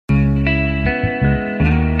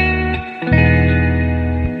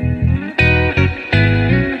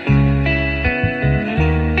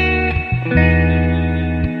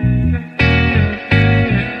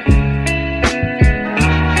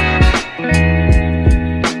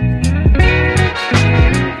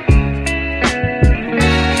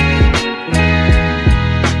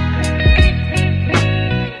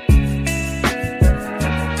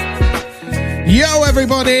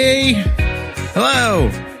everybody. Hello.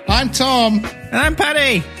 I'm Tom. And I'm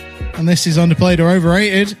Paddy. And this is Underplayed or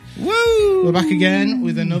Overrated. Woo! We're back again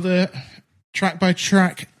with another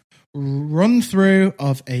track-by-track run-through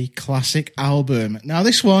of a classic album. Now,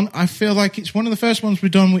 this one, I feel like it's one of the first ones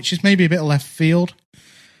we've done, which is maybe a bit left field.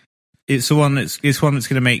 It's one that's going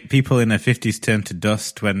to make people in their 50s turn to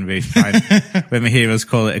dust when we hear us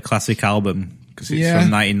call it a classic album, because it's from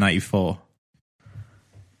 1994.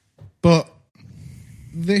 But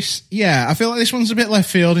this, I feel like this one's a bit left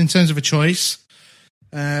field in terms of a choice.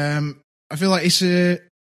 I feel like it's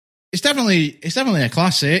definitely a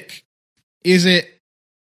classic. Is it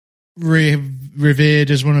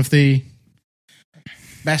revered as one of the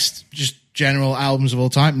best just general albums of all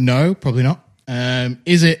time? No, probably not.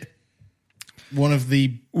 Is it one of the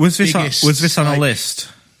biggest? Was this on a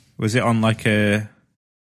list? Was it on like a?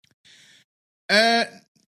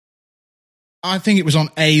 I think it was on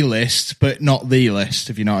a list, but not the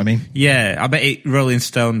list, if you know what I mean. Yeah, I bet Rolling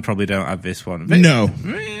Stone probably don't have this one. No.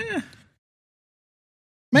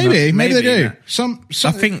 Maybe they do. Some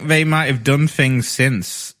I think they might have done things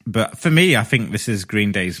since, but for me, I think this is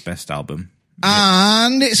Green Day's best album.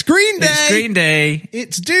 And it's Green Day. It's Green Day.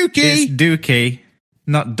 It's Dookie. It's Dookie,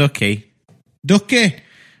 not Dookie. Dookie.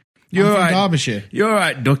 You're from right, Derbyshire. You're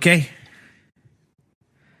right, Dookie.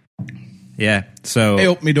 Yeah. So hey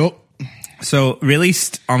up me duck. So,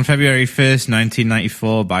 released on February 1st,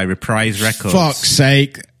 1994 by Reprise Records. Fuck's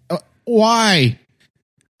sake. Why?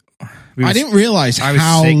 I didn't realise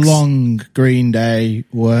how 6. long Green Day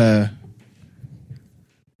were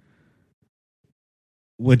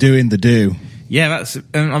doing the do. Yeah,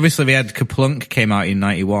 obviously we had Kaplunk came out in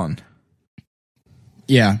 91.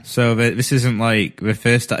 Yeah. So this isn't like the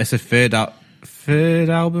first, it's a third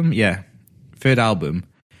album? Yeah, third album.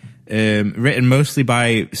 Written mostly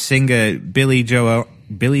by singer Billy Joe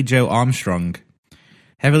Armstrong,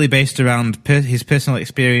 heavily based around his personal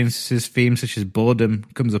experiences. Themes such as boredom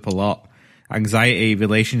comes up a lot, anxiety,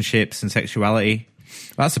 relationships, and sexuality.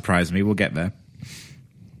 That surprised me. We'll get there.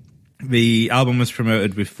 The album was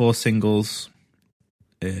promoted with 4 singles.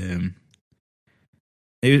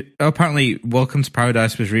 Apparently, Welcome to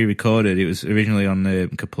Paradise was re-recorded. It was originally on the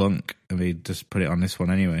Kaplunk, and they just put it on this one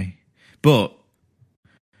anyway. But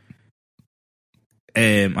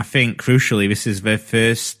I think, crucially, this is their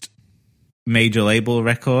first major label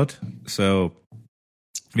record. So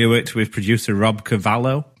they worked with producer Rob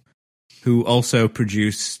Cavallo, who also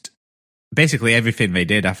produced basically everything they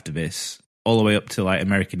did after this, all the way up to like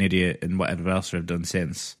American Idiot and whatever else they've done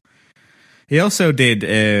since. He also did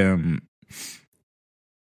Underplayed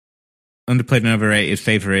and Overrated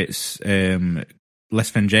favorites,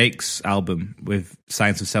 Less Than Jake's album with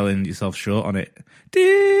Science of Selling Yourself Short on it.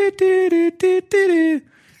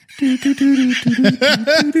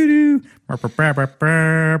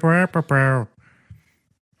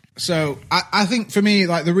 So I think for me,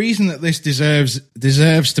 like the reason that this deserves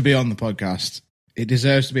to be on the podcast, it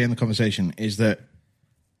deserves to be in the conversation, is that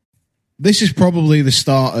this is probably the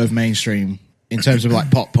start of mainstream in terms of like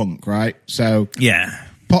pop punk, right? So yeah,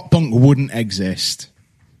 pop punk wouldn't exist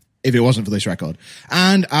if it wasn't for this record.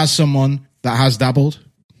 And as someone that has dabbled,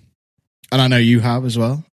 and I know you have as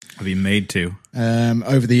well, I've been made to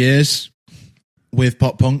over the years with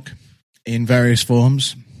pop punk in various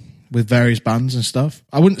forms, with various bands and stuff.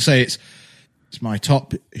 I wouldn't say it's my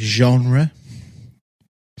top genre,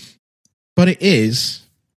 but it is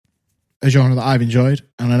a genre that I've enjoyed,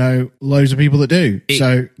 and I know loads of people that do.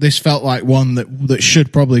 So this felt like one that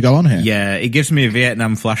should probably go on here. Yeah, it gives me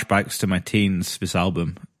Vietnam flashbacks to my teens, this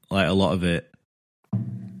album, like a lot of it.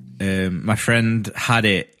 My friend had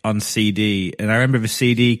it on CD, and I remember the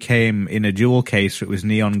CD came in a jewel case. It was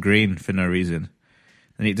neon green for no reason,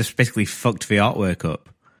 and it just basically fucked the artwork up.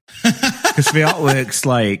 Because the artwork's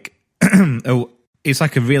like, it's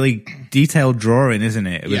like a really detailed drawing, isn't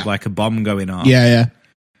it? With like a bomb going off. Yeah.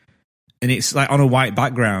 And it's like on a white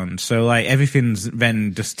background, so like everything's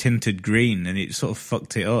then just tinted green, and it sort of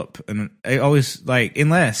fucked it up. And it always like,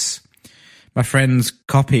 unless my friend's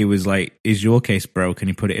copy was like, his jewel case broke and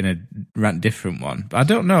he put it in a different one. But I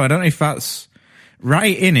don't know if that's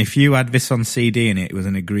right. If you had this on CD and it was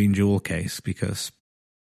in a green jewel case, because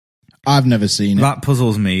I've never seen it. That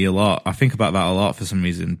puzzles me a lot. I think about that a lot for some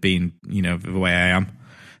reason, being, the way I am.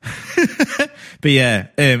 But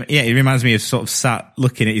it reminds me of sort of sat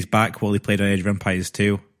looking at his back while he played on Age of Empires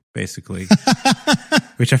 2, basically.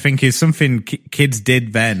 Which I think is something kids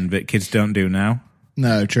did then, but kids don't do now.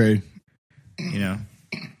 No, true.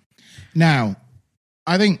 Now,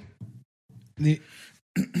 I think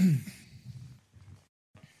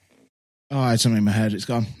I had something in my head. It's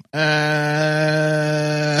gone.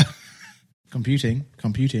 Computing.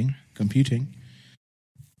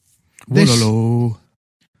 Whoa.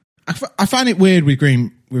 I find it weird with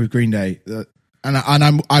Green Day,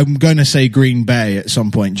 and I'm going to say Green Bay at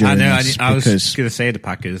some point during this. I was going to say the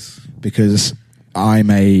Packers because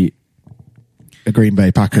I'm a Green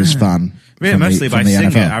Bay Packers fan. Really, mostly by the singer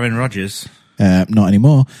NFL. Aaron Rodgers. Not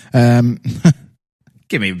anymore.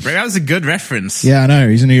 Give me a break. That was a good reference. Yeah, I know.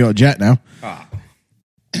 He's a New York Jet now.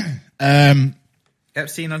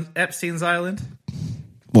 Epstein's Island?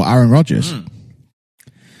 What, Aaron Rodgers?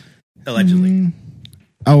 Allegedly.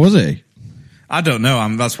 Oh, was he? I don't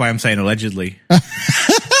know. That's why I'm saying allegedly.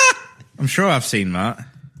 I'm sure I've seen that.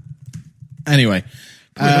 Anyway,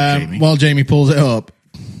 Jamie. while Jamie pulls it up,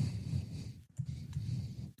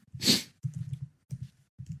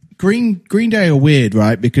 Green Day are weird,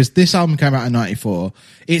 right? Because this album came out in '94.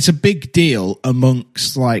 It's a big deal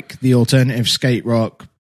amongst like the alternative skate rock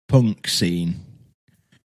punk scene.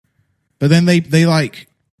 But then they like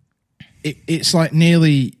it's like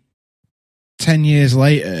nearly 10 years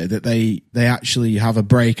later that they actually have a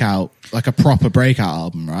breakout, like a proper breakout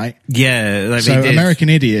album, right? Yeah. Like so American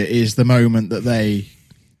Idiot is the moment that they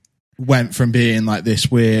went from being like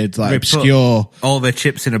this weird, like obscure, all their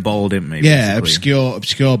chips in a bowl, didn't they? Yeah, basically?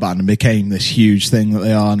 obscure band, and became this huge thing that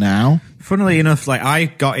they are now. Funnily enough, like I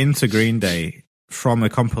got into Green Day from a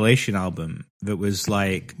compilation album that was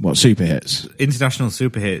like super hits, international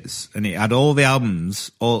super hits, and it had all the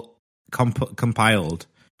albums all compiled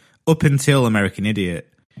up until American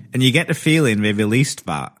Idiot, and you get the feeling they released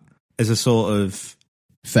that as a sort of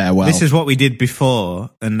farewell. This is what we did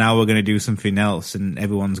before, and now we're going to do something else, and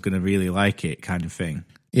everyone's going to really like it, kind of thing.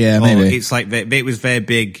 Yeah, maybe. Or it's like it was their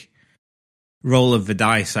big roll of the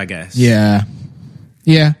dice, I guess. Yeah.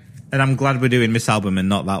 And I'm glad we're doing this album and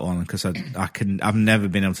not that one, because I've never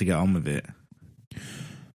been able to get on with it.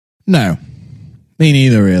 No, me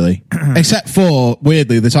neither, really. Except for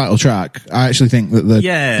weirdly the title track. I actually think that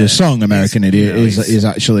the song "American Idiot" is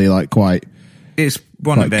actually like quite. It's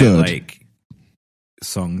one quite of their good. like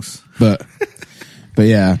songs, but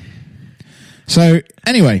yeah. So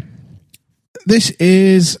anyway, this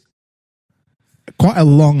is quite a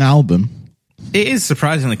long album. It is,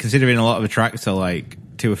 surprisingly, considering a lot of the tracks are like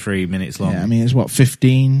 2 or 3 minutes long. Yeah, I mean, it's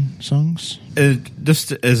 15 songs?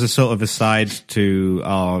 Just as a sort of aside to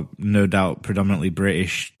our no doubt predominantly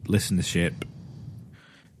British listenership,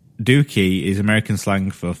 Dookie is American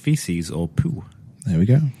slang for feces or poo. There we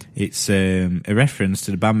go. It's a reference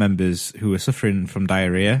to the band members who were suffering from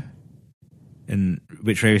diarrhea, and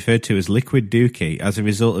which they referred to as liquid dookie as a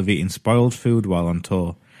result of eating spoiled food while on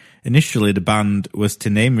tour. Initially, the band was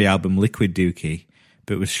to name the album Liquid Dookie,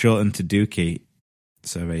 but was shortened to Dookie.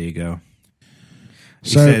 So there you go.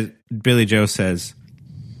 Billy Joe says,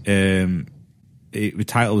 the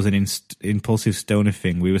title was an impulsive stoner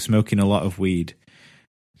thing. We were smoking a lot of weed.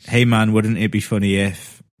 Hey man, wouldn't it be funny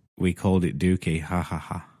if we called it Dookie? Ha ha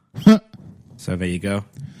ha. So there you go.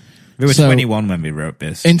 We were 21 when we wrote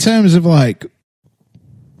this. In terms of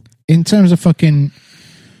fucking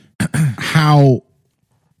how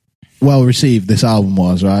well received this album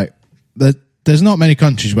was, right? There's not many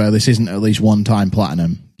countries where this isn't at least one time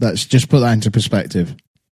platinum. Let's just put that into perspective.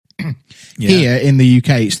 Here in the UK,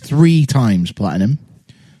 it's 3 times platinum.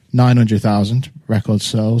 900,000 record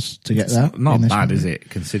sales to get that. Not bad, is it,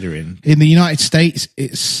 considering? In the United States,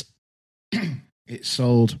 it's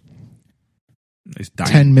sold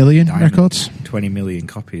 10 million records. 20 million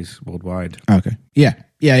copies worldwide. Okay. Yeah.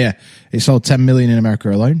 It sold 10 million in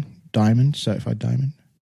America alone. Diamond, certified diamond.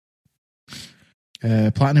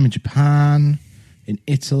 Platinum in Japan, in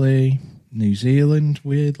Italy, New Zealand,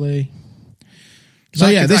 weirdly. So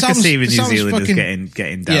I can see the New Zealanders fucking,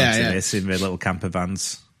 getting down to this in their little camper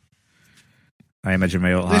vans. I imagine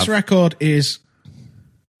they all have. This record is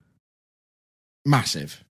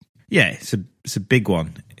massive. Yeah, it's a big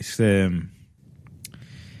one. It's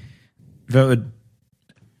voted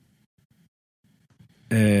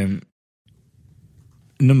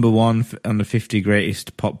number 1 on the 50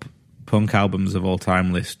 greatest pop punk albums of all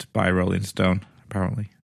time list by Rolling Stone, apparently.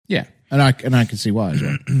 Yeah, and I can see why as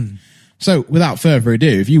well. So, without further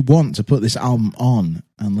ado, if you want to put this album on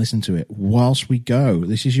and listen to it whilst we go,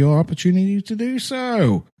 this is your opportunity to do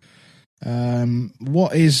so.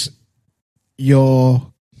 What is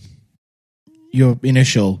your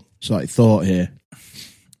initial sort of thought here?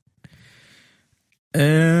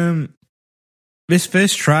 This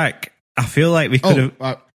first track, I feel like we could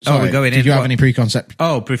have. Sorry, we're going in. Did you have any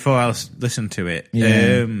preconcept? Before I listened to it,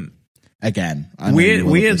 again,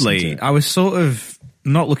 weirdly, I was sort of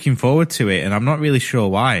not looking forward to it, and I'm not really sure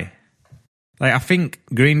why. Like, I think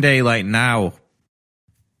Green Day, like now,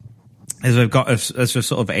 as we've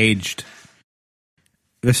sort of aged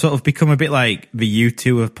they've sort of become a bit like the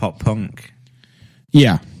U2 of pop punk.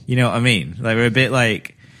 Yeah. You know what I mean? Like, we're a bit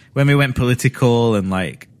like when we went political, and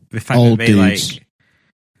like the fact Old that they dudes. like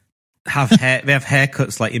have they have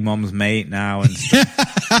haircuts like your mom's mate now, and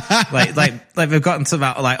stuff. like they've gotten to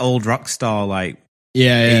that like old rock star like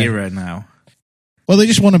era now. Well, they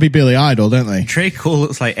just want to be Billy Idol, don't they? Trey Cole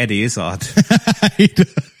looks like Eddie Izzard.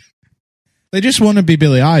 They just want to be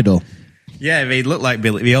Billy Idol. Yeah, they look like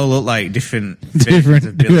Billy. They all look like different Different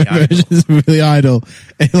of Billy Idol. versions of Billy Idol.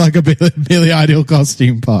 Like a Billy Idol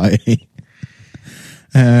costume party.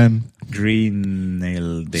 Green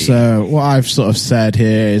Nail Day. So what I've sort of said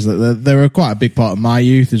here is that they were quite a big part of my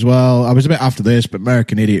youth as well. I was a bit after this, but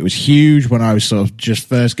American Idiot was huge when I was sort of just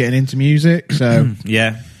first getting into music. So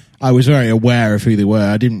yeah, I was very aware of who they were.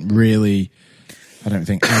 I didn't really, I don't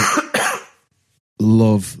think,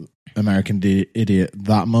 love American Idiot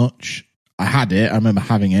that much. I had it. I remember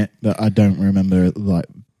having it, but I don't remember like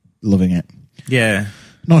loving it. Yeah.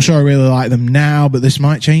 Not sure I really like them now, but this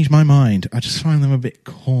might change my mind. I just find them a bit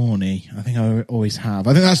corny. I think I always have.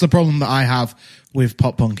 I think that's the problem that I have with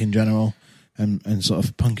pop punk in general and sort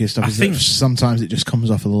of punky stuff. Is that sometimes it just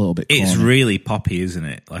comes off a little bit corny. It's really poppy, isn't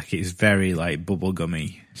it? Like, it's very like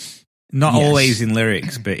bubblegummy. Not always in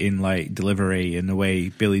lyrics, but in like delivery and the way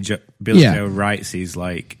Billy Joe writes his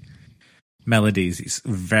like melodies. It's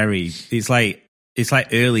like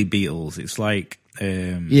early Beatles. It's like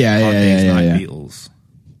Hard Day's Night Beatles.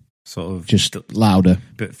 Sort of just louder,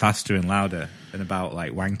 but faster and louder, and about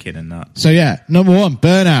like wanking and that. So yeah, number one,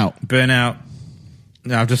 Burnout.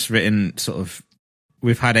 I've just written sort of.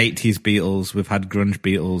 We've had 80s Beatles, we've had grunge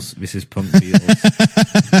Beatles. This is punk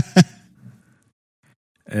Beatles.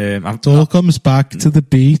 It all comes back to the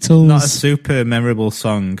Beatles. Not a super memorable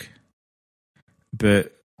song,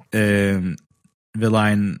 but the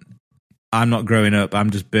line "I'm not growing up,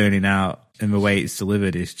 I'm just burning out," and the way it's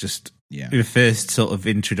delivered is just. Yeah. The first sort of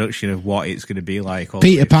introduction of what it's going to be like.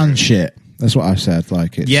 Peter Pan shit. That's what I said.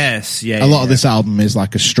 Like, it's, a lot of this album is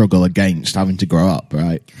like a struggle against having to grow up,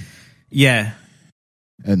 right? Yeah.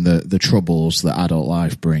 And the troubles that adult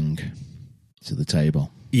life bring to the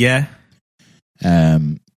table. Yeah. I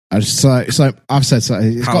just it's like I've said.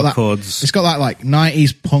 It's got that. Chords. It's got that like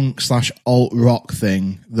 90s punk / alt rock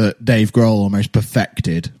thing that Dave Grohl almost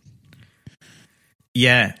perfected.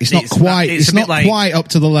 Yeah, it's not quite up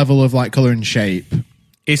to the level of like Colour and Shape.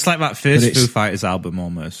 It's like that first Foo Fighters album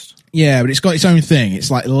almost. Yeah, but it's got its own thing. It's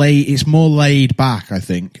like it's more laid back, I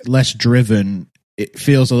think, less driven. It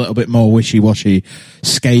feels a little bit more wishy-washy,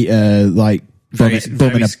 skater like bumming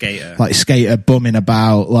skater, like skater bumming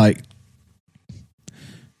about, like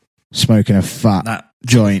smoking a fat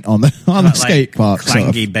joint on the skate park. Clangy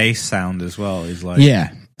sort of bass sound as well is like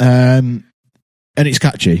and it's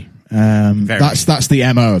catchy. That's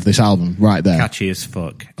the MO of this album right there. Catchy as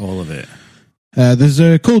fuck, all of it. There's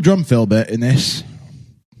a cool drum fill bit in this.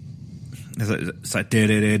 It's like it's like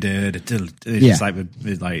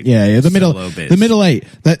the middle eight.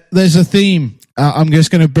 There's a theme. I'm just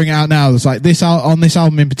going to bring it out now. It's like on this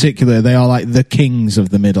album in particular, they are like the kings of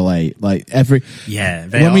the middle eight. Like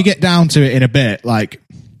when we get down to it in a bit, like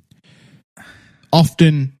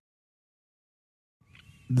often.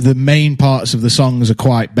 The main parts of the songs are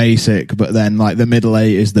quite basic, but then like the middle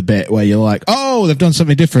eight is the bit where you're like, oh, they've done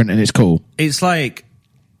something different and it's cool. It's like,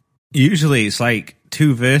 usually it's like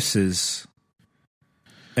 2 verses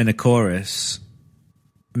and a chorus.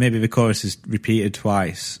 Maybe the chorus is repeated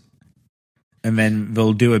twice. And then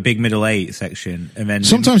they'll do a big middle eight section. And then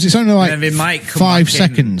sometimes it's only like they might come 5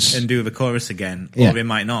 seconds and do the chorus again. Or they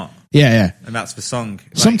might not. Yeah. And that's the song.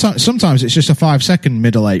 Sometimes it's just a 5-second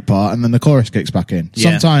middle eight part and then the chorus kicks back in.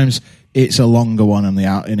 Yeah. Sometimes it's a longer one and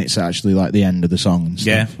it's actually like the end of the song and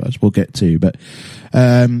stuff, as we'll get to. But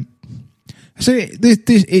so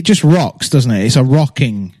it just rocks, doesn't it? It's a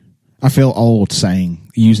rocking. I feel old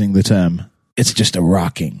using the term. It's just a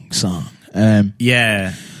rocking song.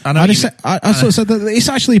 Yeah. I sort of said that it's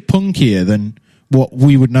actually punkier than what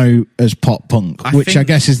we would know as pop punk, I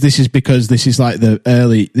guess is because this is like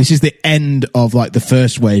this is the end of like the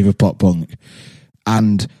first wave of pop punk.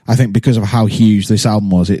 And I think because of how huge this album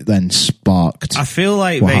was, it then sparked. I feel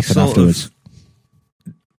like what happened afterwards.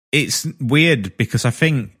 It's weird because I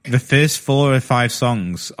think the first 4 or 5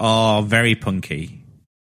 songs are very punky.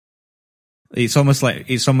 It's almost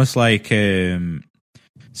like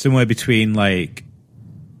somewhere between like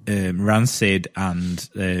Rancid and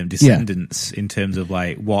Descendants in terms of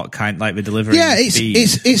like what kind, like the delivery. Yeah,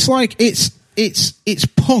 it's like it's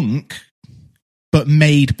punk, but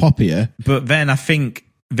made poppier. But then I think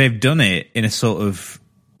they've done it in a sort of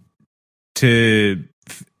to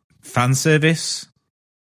fan service,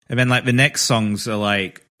 And then like the next songs are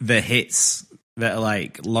like the hits that are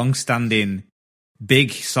like long-standing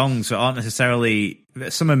big songs that aren't necessarily,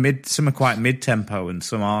 some are quite mid-tempo and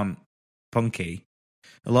some aren't punky.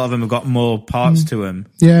 A lot of them have got more parts to them.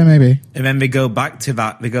 Yeah, maybe. And then they go back to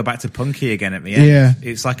that. They go back to punky again at the end. Yeah.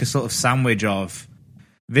 It's like a sort of sandwich of,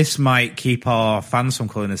 this might keep our fans from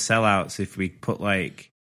calling us sellouts if we put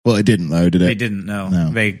like... Well, it didn't though, did it? They didn't,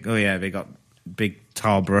 no. They got big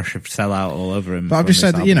tar brush of sellout all over them. But I've just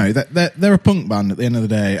said that, you know, that they're a punk band at the end of the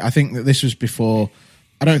day. I think that this was before...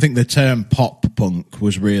 I don't think the term pop punk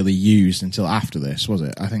was really used until after this, was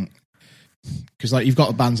it? I think... Because like you've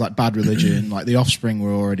got bands like Bad Religion, like The Offspring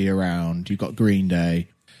were already around. You've got Green Day,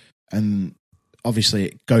 and obviously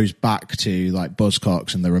it goes back to like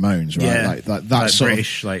Buzzcocks and the Ramones, right? Yeah, like that's like sort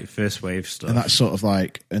British, like first wave stuff, and that's sort of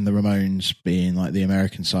like, and the Ramones being like the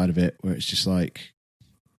American side of it, where it's just like,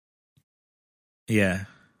 yeah,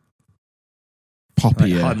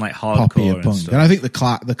 poppier, like hardcore poppier and punk. stuff. And I think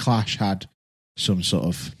the Clash had some sort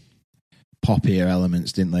of poppier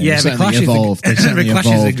elements, didn't they? Yeah, they certainly evolved. They certainly the Clash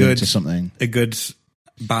evolved is into something. A good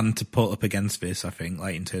band to put up against this, I think.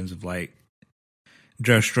 Like in terms of like,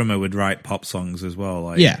 Joe Strummer would write pop songs as well.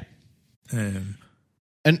 Like, yeah, and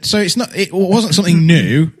so it wasn't something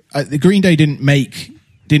new. The Green Day didn't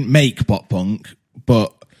make pop punk,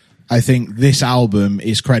 but I think this album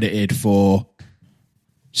is credited for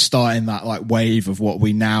starting that like wave of what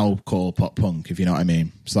we now call pop punk, if you know what I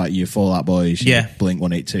mean. It's like your Fall Out Boys, your Blink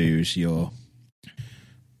 182s, your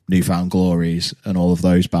Newfound Glories, and all of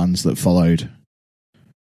those bands that followed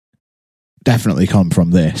definitely come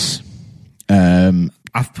from this.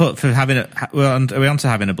 I've put for having a. Well, are we on to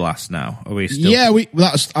having a blast now? Are we still? Yeah,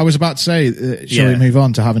 I was about to say, shall we move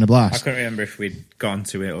on to having a I blast? couldn't remember if we'd gone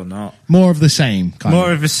to it or not. More of the same.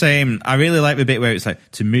 More of the same. I really like the bit where it's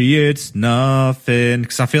like, to me it's nothing,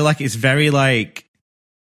 because I feel like it's very like,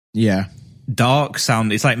 yeah, dark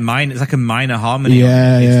sound. It's like It's like a minor harmony.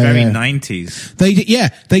 Yeah, it's very yeah. 90s.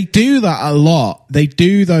 They do that a lot. They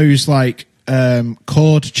do those like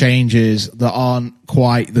chord changes that aren't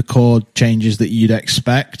quite the chord changes that you'd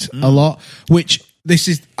expect a lot, which this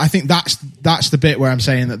is, I think that's the bit where I'm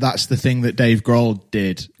saying that's the thing that Dave Grohl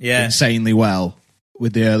did insanely well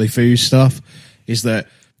with the early Foos stuff, is that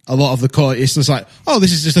a lot of the chord, it's just like, oh,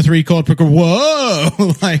 this is just a 3-chord progression. Whoa!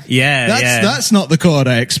 Like, that's not the chord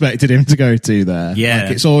I expected him to go to there. Yeah.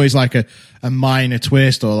 Like, it's always like a minor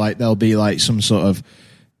twist, or like there'll be like some sort of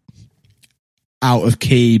out of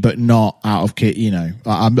key, but not out of key, you know.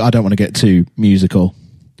 I don't want to get too musical.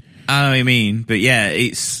 I know what you mean, but yeah,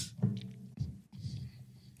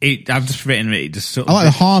 I've just written it just sort of... I like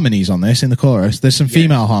the harmonies on this in the chorus. There's some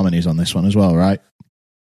female harmonies on this one as well, right?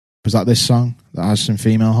 Was that this song that has some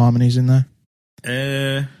female harmonies in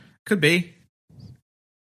there? Could be.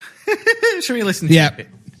 Should we listen to it?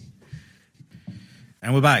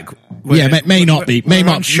 And we're back. May not be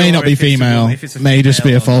female. May just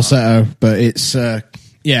be a falsetto, but it's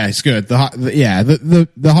it's good.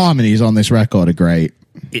 The harmonies on this record are great.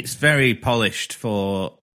 It's very polished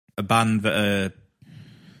for a band that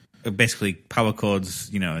are basically power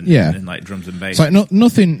chords, you know, and like drums and bass. It's like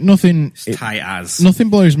nothing. It's tight as. Nothing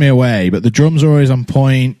blows me away, but the drums are always on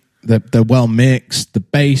point. They're well mixed. The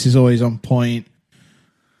bass is always on point.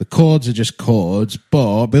 The chords are just chords,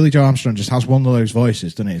 but Billy Joe Armstrong just has one of those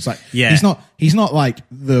voices, doesn't he? It's like, he's not like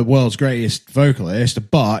the world's greatest vocalist,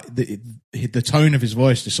 but the tone of his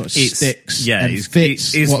voice just sort of sticks and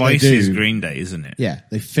fits his what voice they do. is Green Day, isn't it? Yeah,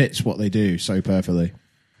 they fits what they do so perfectly.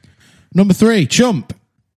 Number 3, Chump.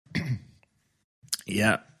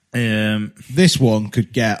 Yeah. This one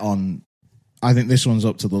could get on, I think this one's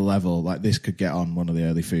up to the level, like this could get on one of the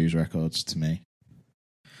early Foos records to me.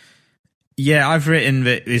 Yeah, I've written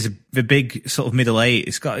that there's the big sort of middle 8.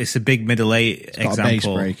 It's a big middle 8 example. Got a bass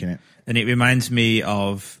break in it. And it reminds me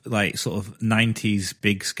of like sort of 90s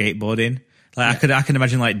big skateboarding. Like I can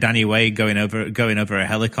imagine like Danny Way going over a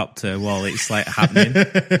helicopter while it's like happening.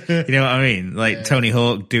 You know what I mean? Like Tony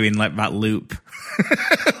Hawk doing like that loop.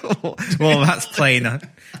 Well, that's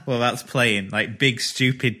playing like big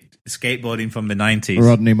stupid skateboarding from the 90s.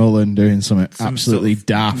 Rodney Mullen doing some absolutely sort of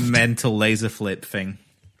daft mental laser flip thing.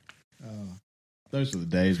 Those are the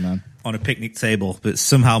days, man. On a picnic table, but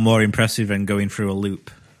somehow more impressive than going through a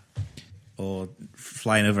loop or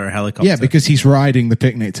flying over a helicopter. Yeah, because he's riding the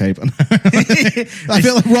picnic table. I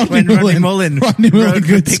feel like Rodney Mullen rode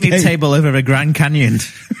the picnic skate. table over a Grand Canyon.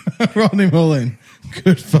 Rodney Mullen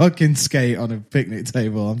could fucking skate on a picnic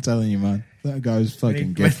table. I'm telling you, man. That guy was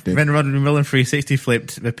fucking gifted. When Rodney Mullen 360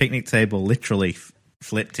 flipped the picnic table, literally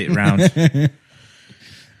flipped it round.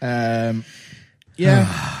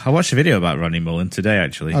 Yeah. I watched a video about Ronnie Mullen today,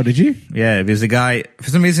 actually. Oh, did you? Yeah, there's a guy, for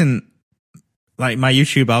some reason, like my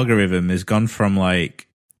YouTube algorithm has gone from like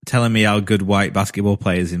telling me how good white basketball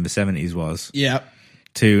players in the 70s was Yeah.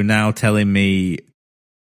 to now telling me,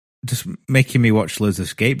 just making me watch loads of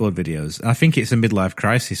skateboard videos. I think it's a midlife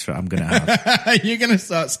crisis that I'm going to have. You're going to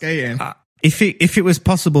start skating. If it was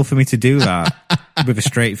possible for me to do that with a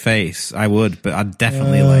straight face, I would, but I'd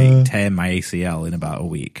definitely like tear my ACL in about a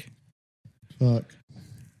week. Fuck.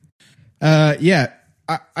 Yeah.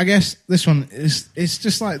 I guess this one it's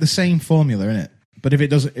just like the same formula, isn't it? But if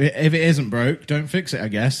it isn't broke, don't fix it, I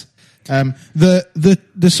guess.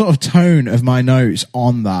 The sort of tone of my notes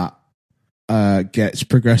on that gets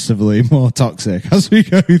progressively more toxic as we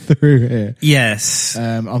go through here. Yes.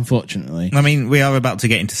 Unfortunately. I mean, we are about to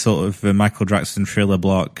get into sort of the Michael Jackson Thriller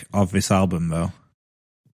block of this album, though.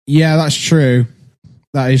 Yeah, that's true.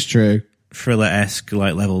 That is true. Thriller-esque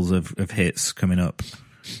like levels of hits coming up.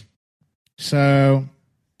 So,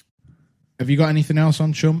 have you got anything else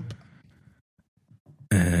on Chump?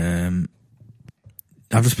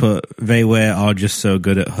 I've just put, they are just so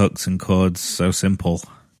good at hooks and chords, so simple.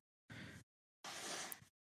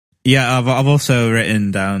 Yeah, I've also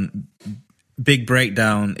written down big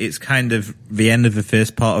breakdown. It's kind of the end of the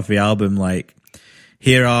first part of the album. Like,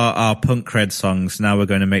 here are our punk cred songs. Now we're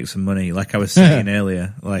going to make some money. Like I was saying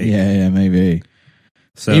earlier. Like, yeah, maybe.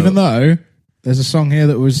 So even though there's a song here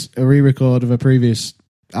that was a re-record of a previous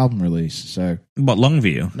album release. So what,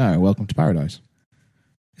 Longview? No, Welcome to Paradise.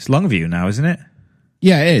 It's Longview now, isn't it?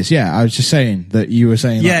 Yeah, it is. Yeah, I was just saying that you were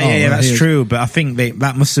saying. Yeah, that's true. But I think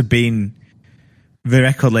that must have been. The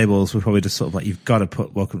record labels were probably just sort of like, you've got to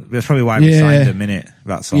put Welcome. That's probably why we signed them in it.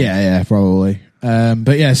 That song. Yeah, probably.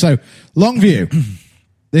 But yeah, so Longview.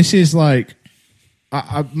 This is like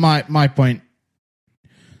my point.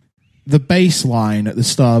 The bass line at the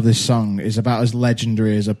start of this song is about as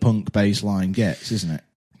legendary as a punk bass line gets, isn't it?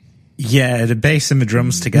 Yeah, the bass and the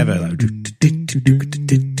drums together. Like,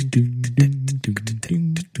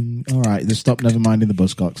 all right, just stop. Never minding the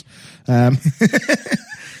buzzcocks.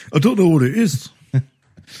 I don't know what it is.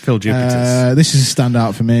 Phil Jupiter's. This is a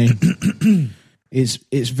standout for me.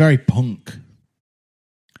 It's very punk.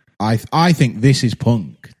 I think this is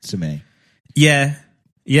punk to me. Yeah,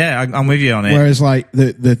 I'm with you on it. Whereas like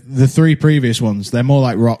the three previous ones, they're more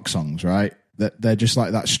like rock songs, right? They're just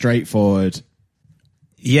like that straightforward.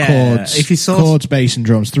 Yeah, chords, bass, and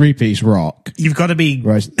drums, 3-piece rock. You've got to be.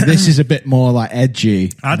 Whereas this is a bit more like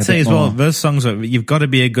edgy. I'd say as well, those songs you've got to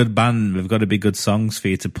be a good band. They've got to be good songs for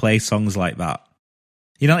you to play songs like that.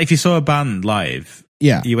 You know, if you saw a band live,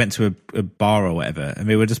 you went to a bar or whatever, and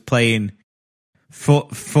they were just playing four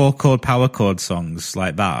chord power chord songs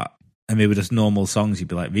like that, and they were just normal songs, you'd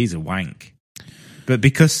be like, these are wank. But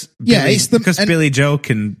because Billy Joe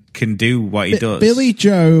can do what he does. Billy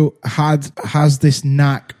Joe has this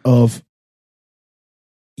knack of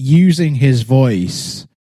using his voice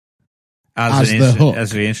as the hook.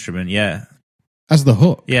 As the instrument, yeah. As the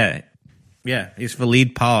hook. Yeah. Yeah, it's the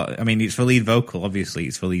lead part. I mean, it's the lead vocal, obviously,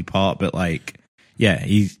 it's the lead part, but like, yeah,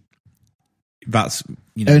 that's,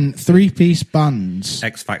 you know. And 3-piece bands.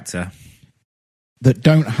 X Factor. That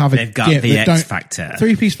don't have They've got the X Factor.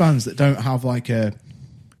 3-piece bands that don't have like an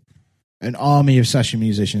army of session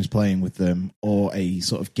musicians playing with them, or a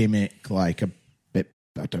sort of gimmick, like a bit.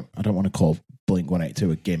 I don't want to call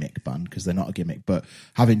Blink-182 a gimmick band because they're not a gimmick, but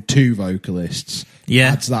having two vocalists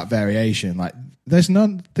adds that variation. Like there's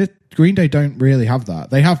none. Green Day don't really have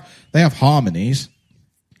that. They have harmonies,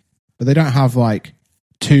 but they don't have like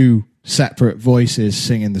two separate voices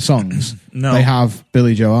singing the songs. No, they have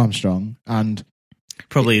Billy Joe Armstrong and.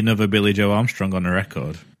 Probably another Billy Joe Armstrong on a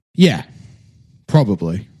record. Yeah,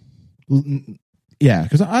 probably. Yeah,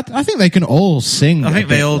 because I think they can all sing. I think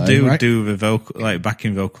they all do right? do the vocal, like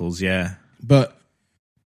backing vocals. Yeah, but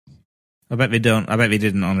I bet they don't. I bet they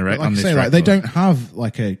didn't on the record. Like I say, like they don't have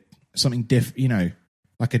like something you know,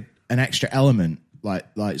 like an extra element like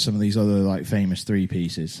some of these other like famous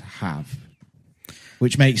 3-pieces have.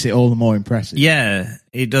 Which makes it all the more impressive. Yeah,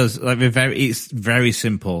 it does. Like it's very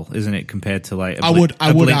simple, isn't it? Compared to like I would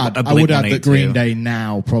add that Green Day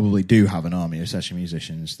now probably do have an army of session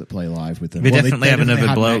musicians that play live with them. They definitely have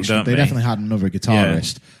another bloke, don't they? They definitely had another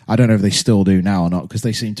guitarist. Yeah. I don't know if they still do now or not because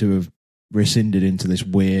they seem to have rescinded into this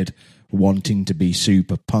weird wanting to be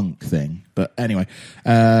super punk thing. But anyway,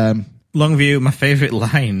 Longview, my favorite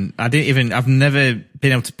line. I've never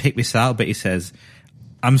been able to pick this out, but he says,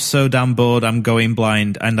 I'm so damn bored, I'm going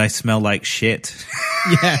blind, and I smell like shit.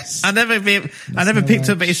 Yes. I never picked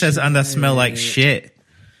up, but he says, and I smell like shit.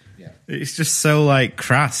 Yeah. It's just so, like,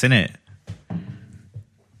 crass, isn't it?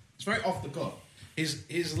 It's very off the cuff.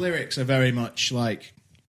 his lyrics are very much like,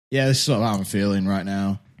 yeah, this is sort of how I'm feeling right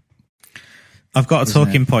now. I've got a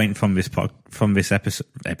talking point from this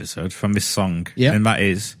episode from this song, and that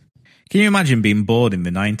is: can you imagine being bored in the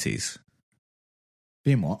 90s?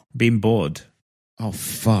 Being what? Being bored. Oh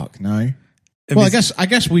fuck no. Well, I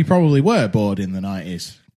guess we probably were bored in the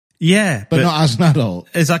 90s. Yeah, but not as an adult.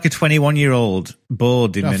 It's like a 21-year-old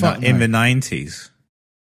bored in the 90s.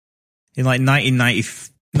 In like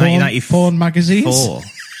 1994. Porn magazines?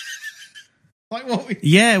 Like what? What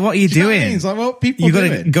are you doing? It's like what people you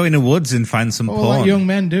doing? Got to go in the woods and find some porn. Like young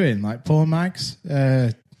men doing, like porn mags,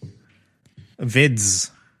 vids,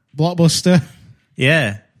 Blockbuster.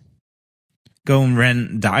 Yeah. Go and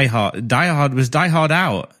rent Die Hard. Was Die Hard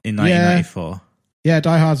out in 1994? Yeah,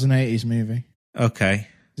 Die Hard's an 80s movie. Okay.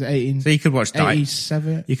 Is it 18? So you could watch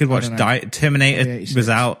 87? You could watch Terminator was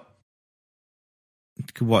out. You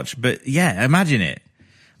could watch, but yeah, imagine it.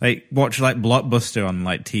 Like watch like Blockbuster on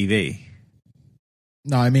like TV.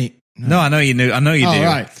 No, I mean no, I know you knew. I know you do.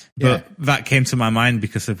 Right. But that came to my mind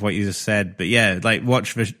because of what you just said. But yeah, like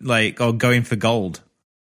watch for or Going for Gold.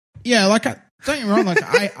 Yeah, like don't get me wrong.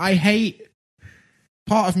 Like I hate.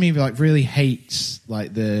 Part of me like really hates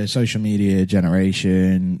like the social media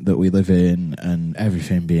generation that we live in and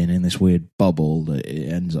everything being in this weird bubble that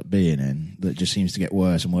it ends up being in that just seems to get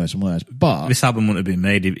worse and worse and worse. But this album wouldn't have been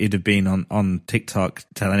made. It'd have been on TikTok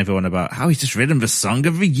telling everyone about how he's just written the song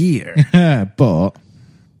of the year. But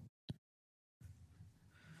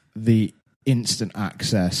the instant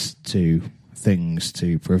access to things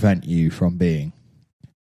to prevent you from being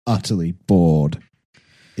utterly bored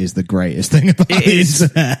is the greatest thing about the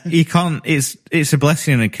internet. You can't. It's a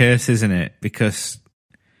blessing and a curse, isn't it? Because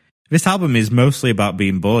this album is mostly about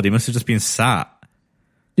being bored. He must have just been sat.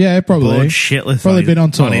 Yeah, probably bored shitless. Probably been on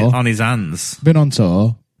tour on his hands. Been on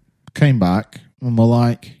tour, came back, and we're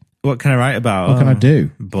like, "What can I write about? What can I do?"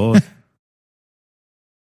 Bored.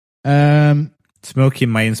 Smoking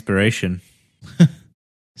my inspiration.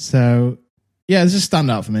 So, yeah, this is a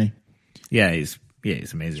standout for me. Yeah, he's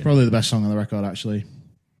amazing. It's probably the best song on the record, actually.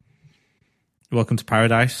 Welcome to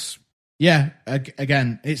Paradise. Yeah,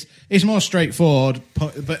 again, it's more straightforward,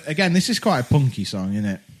 but again, this is quite a punky song, isn't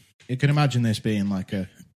it? You can imagine this being like a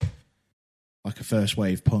first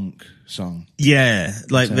wave punk song. Yeah,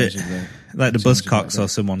 like the Buzzcocks or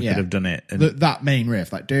someone could have done it. And that main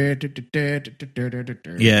riff, like this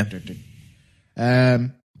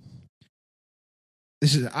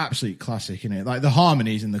is an absolute classic, isn't it? Like the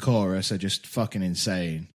harmonies in the chorus are just fucking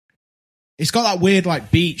insane. It's got that weird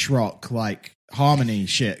like beach rock like harmony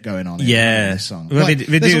shit going on in this song. Well, like,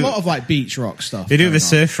 there's a lot of like beach rock stuff. They do the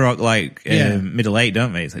surf rock like Middle 8,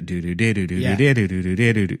 don't they? It's like do do do do do do do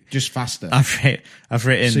do do do. Just faster. I've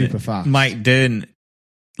written super fast. Mike Dern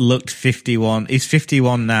looked 51. He's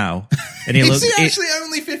 51 now, and he looked. Is he actually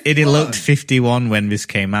only 51? And he looked 51 when this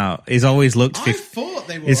came out. He's always looked. I thought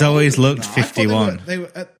they were. He's always looked 51.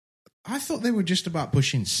 I thought they were just about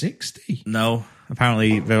pushing 60. No,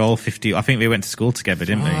 apparently they're all 50. I think they went to school together,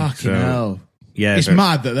 didn't they? So, hell. Yeah, it's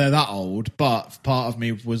mad that they're that old, but part of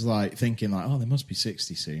me was like thinking like, oh, they must be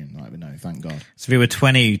 60 soon. Like, no, thank God. So they were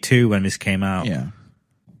 22 when this came out. Yeah,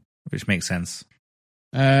 which makes sense.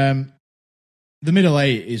 The Middle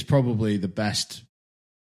 8 is probably the best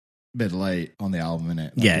Middle 8 on the album,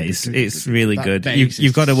 innit? Yeah, it's really good.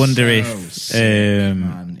 You've got to wonder if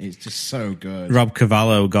man, it's just so good. Rob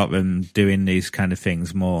Cavallo got them doing these kind of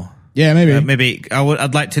things more. Yeah, maybe. Maybe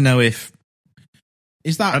I'd like to know if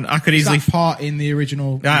is that I could easily part in the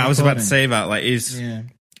original. Yeah, I was about to say that. Like, is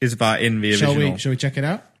that in the original? Shall we check it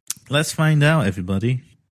out? Let's find out, everybody.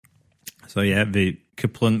 So yeah, the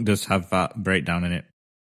Kaplunk does have that breakdown in it.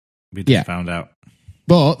 We just found out.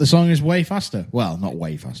 But the song is way faster. Well, not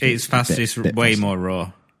way faster. It's faster. It's way more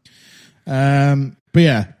raw. But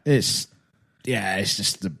yeah, it's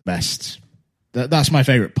just the best. That's my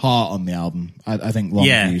favorite part on the album. I think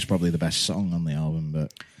Longview is probably the best song on the album.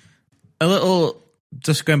 But a little,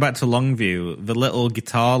 just going back to Longview, the little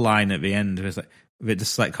guitar line at the end is like it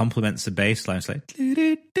just like complements the bass line. It's like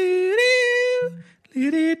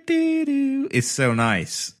it's so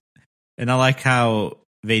nice, and I like how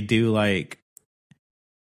they do like.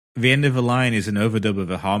 The end of the line is an overdub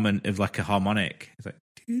of a harmonic. It's like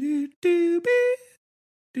and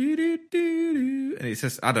it's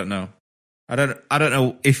just I don't know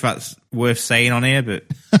if that's worth saying on here, but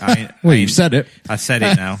you've said it. I said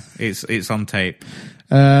it now. It's on tape.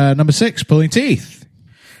 Number 6, Pulling Teeth.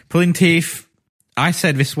 Pulling Teeth. I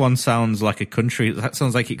said this one sounds like a country. That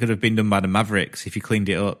sounds like it could have been done by the Mavericks if you cleaned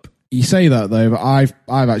it up. You say that though, but I've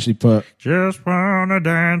actually put just wanna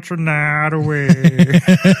dance the night away.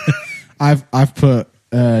 I've put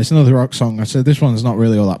It's another rock song. I said this one's not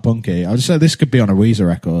really all that punky. I just said this could be on a Weezer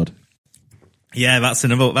record. Yeah, that's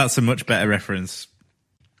a much better reference.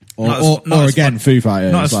 Or again, Foo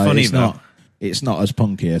Fighters. Not as funny, though. It's not as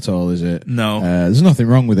punky at all, is it? No. There's nothing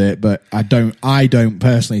wrong with it, but I don't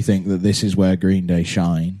personally think that this is where Green Day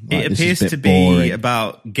shine. Like, it appears to be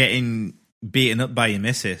about getting beaten up by your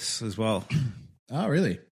missus as well. Oh,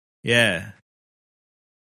 really? Yeah.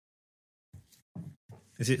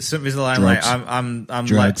 Is the line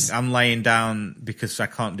Drugs. like I'm laying down because I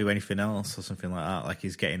can't do anything else or something like that? Like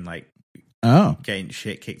he's getting getting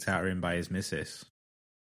shit kicked out of him by his missus.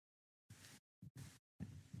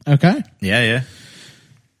 Okay. Yeah.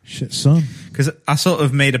 Shit, son. Because I sort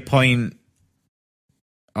of made a point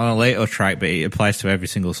on a later track, but it applies to every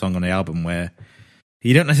single song on the album, where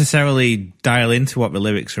you don't necessarily dial into what the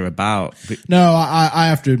lyrics are about. No, I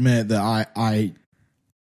have to admit that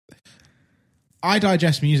I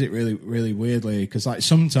digest music really, really weirdly, because like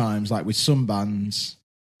sometimes, like with some bands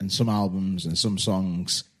and some albums and some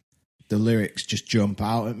songs, the lyrics just jump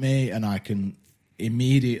out at me and I can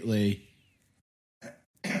immediately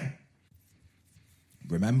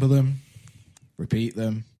remember them, repeat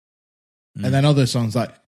them. And then other songs,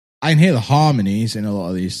 like I can hear the harmonies in a lot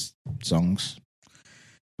of these songs,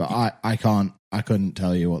 but I couldn't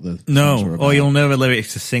tell you what the songs were about. Or you'll know the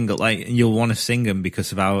lyrics to single, like you'll want to sing them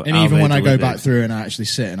because of how. And even when I go back through and I actually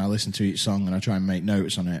sit and I listen to each song and I try and make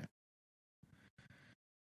notes on it,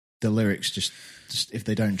 the lyrics just if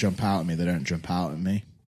they don't jump out at me, they don't jump out at me.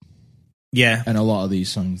 Yeah, and a lot of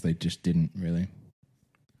these songs they just didn't really.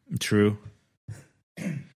 True.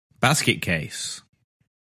 Basket Case.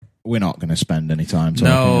 We're not going to spend any time talking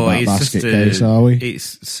about Basket Case, are we?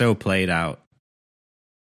 It's so played out.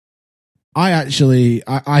 I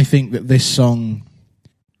think that this song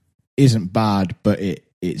isn't bad, but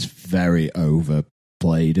it's very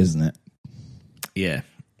overplayed, isn't it? Yeah.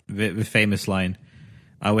 The famous line,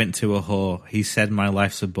 I went to a whore, he said my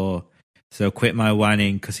life's a bore, so quit my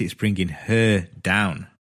whining because it's bringing her down.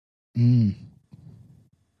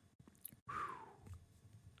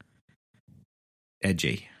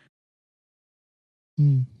 Edgy.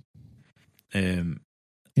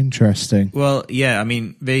 Interesting. Well, yeah, I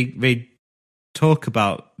mean, they talk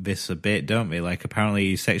about this a bit, don't they? Like,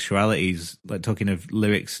 apparently sexuality's, like, talking of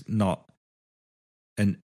lyrics not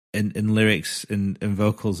and lyrics and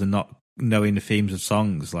vocals and not knowing the themes of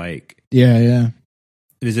songs, like... Yeah.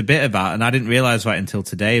 There's a bit of that, and I didn't realise that until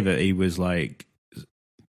today, that he was, like,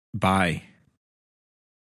 bi.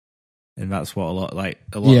 And that's what a lot of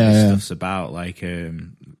this stuff's about, like...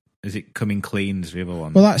 is it Coming Clean's the other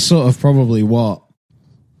one? Well, that's sort of probably what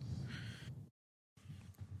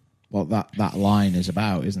that line is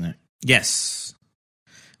about, isn't it? Yes.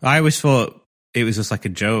 I always thought it was just like a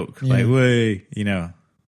joke, like, way,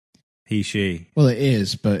 he, she. Well, it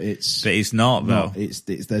is, but it's not, though.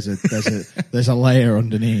 There's a layer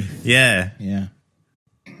underneath. Yeah.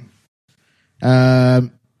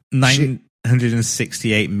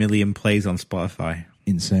 968 million plays on Spotify.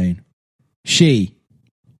 Insane. She.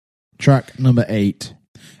 Track number 8.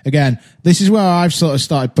 Again, this is where I've sort of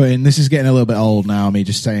started putting, this is getting a little bit old now, me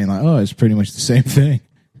just saying like, oh, it's pretty much the same thing.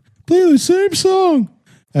 Play the same song.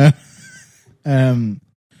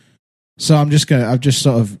 So I've just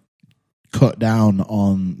sort of cut down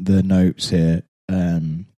on the notes here.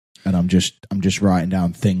 And I'm just writing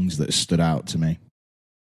down things that stood out to me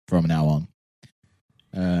from now on.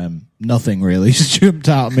 Nothing really jumped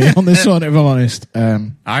out at me on this one, if I'm honest.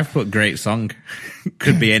 I've put great song.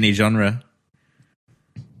 Could be any genre.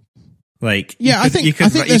 Like, yeah, I think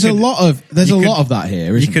there's a lot of that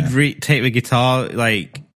here. Isn't you could take the guitar,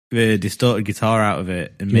 like the distorted guitar, out of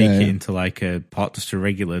it and make it into like just a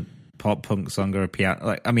regular pop punk song or a piano.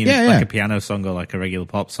 Like, I mean, like a piano song or like a regular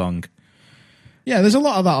pop song. Yeah, there's a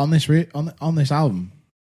lot of that on this on this album.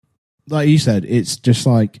 Like you said, it's just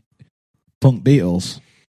like punk Beatles,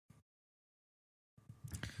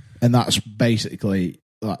 and that's basically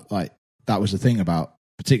like that was the thing about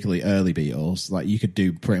particularly early Beatles. Like you could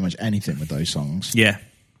do pretty much anything with those songs,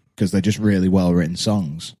 because they're just really well written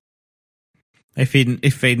songs. If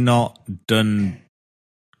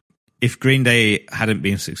Green Day hadn't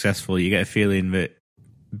been successful, you get a feeling that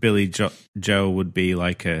Billy Joe would be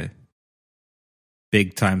like a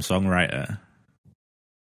big time songwriter,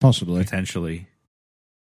 possibly, potentially.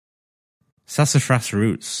 Sassafras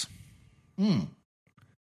Roots.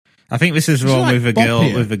 I think this is the one with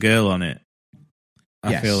a girl on it.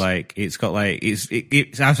 I feel like it's got like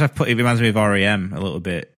it reminds me of REM a little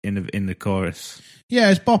bit in the chorus. Yeah,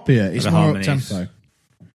 it's boppier. It's more up tempo.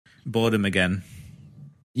 Boredom again.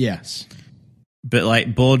 Yes, but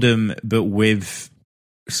like Boredom, but with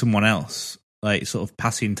someone else. like sort of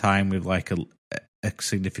passing time with like a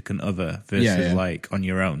significant other versus like on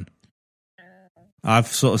your own. I've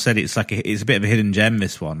sort of said it's like it's a bit of a hidden gem.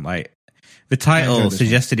 This one, like the title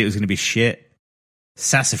suggested it was going to be shit.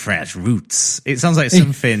 Sassafras Roots. It sounds like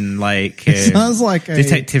something like it sounds like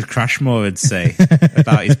Detective Crashmore would say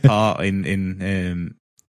about his part in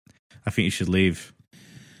I Think You Should Leave.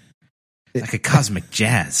 Like a cosmic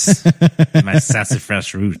jazz. My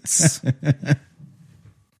sassafras roots.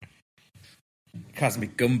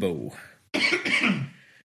 Cosmic gumbo.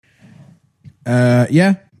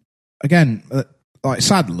 Yeah. Again, like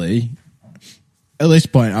sadly, at this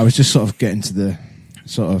point, I was just sort of getting to the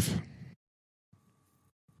sort of,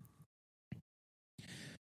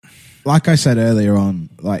 like I said earlier on,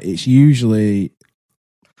 like it's usually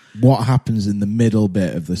what happens in the middle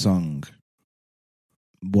bit of the song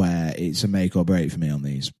where it's a make or break for me on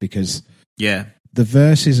these, because the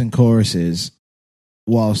verses and choruses,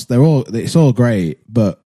 whilst it's all great,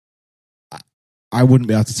 but I wouldn't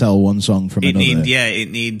be able to tell one song from another. It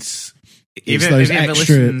needs. It's those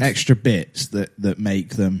extra bits that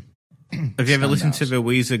make them. Have you ever listened to the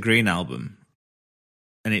Weezer Green album?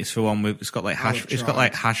 And it's the one with it's got like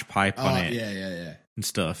hash pipe on it, and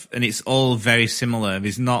stuff, and it's all very similar.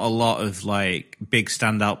 There's not a lot of like big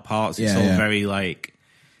standout parts. It's all very like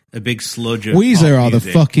a big sludge of Weezer are the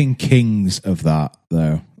fucking kings of that,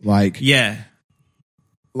 though. Like,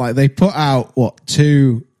 like they put out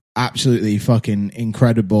two absolutely fucking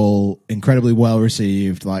incredibly well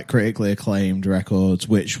received, like critically acclaimed records,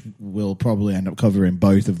 which we'll probably end up covering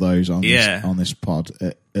both of those on this pod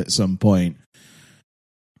at some point.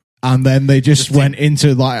 And then they just went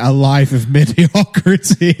into like a life of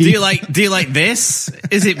mediocrity. Do you like this?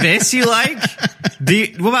 Is it this you like?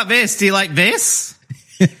 What about this? Do you like this?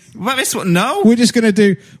 What about this one? No. We just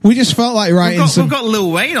felt like writing we've got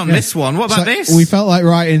Lil Wayne on this one. What about this? We felt like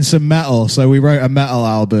writing some metal, so we wrote a metal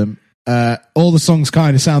album. All the songs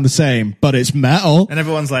kind of sound the same, but it's metal. And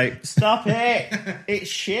everyone's like, stop it.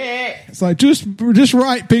 It's shit. It's like, just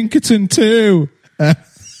write Pinkerton too.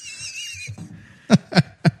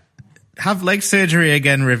 Have leg surgery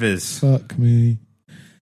again, Rivers. Fuck me.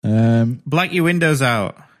 Black your windows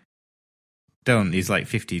out. Don't. He's like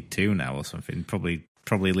 52 now or something. Probably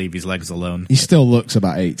leave his legs alone. He still looks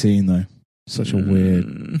about 18 though. Such a weird.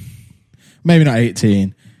 Maybe not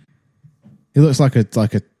 18. He looks like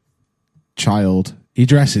a child. He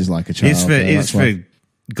dresses like a child. It's for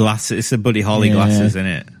glasses. It's the Buddy Holly glasses, isn't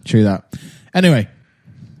it? True that. Anyway.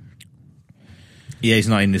 Yeah, he's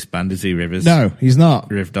not in this band, is he, Rivers? No, he's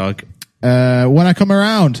not. Riv Dog. When I come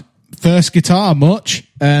around, first guitar much.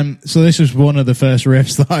 So this was one of the first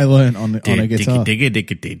riffs that I learned on a guitar.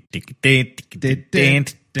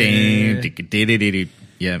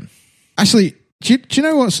 Yeah. Actually, do you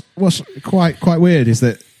know what's quite weird is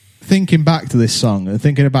that thinking back to this song and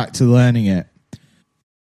thinking back to learning it,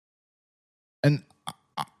 and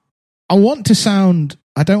I don't want to sound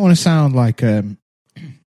like a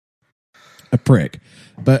prick,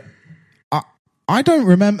 but I don't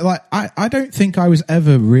remember, like, I don't think I was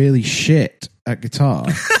ever really shit at guitar.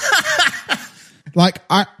 Like,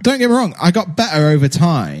 don't get me wrong, I got better over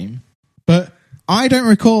time, but I don't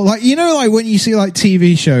recall, like, you know, like when you see like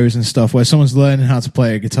TV shows and stuff where someone's learning how to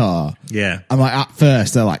play a guitar. Yeah. And like at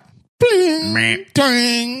first they're like, bling,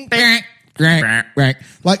 ding, like,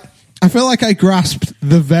 I feel like I grasped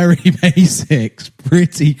the very basics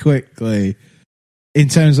pretty quickly in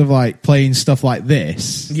terms of like playing stuff like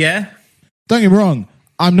this. Yeah. Don't get me wrong,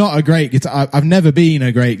 I'm not a great guitar. I've never been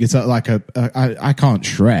a great guitar. Like I can't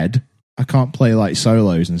shred. I can't play like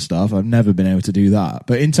solos and stuff. I've never been able to do that.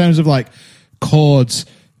 But in terms of like chords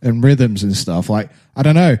and rhythms and stuff, like, I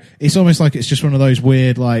don't know. It's almost like it's just one of those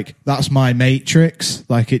weird, like, that's my matrix.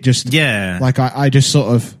 Like it just, like I just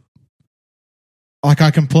sort of, like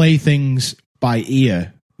I can play things by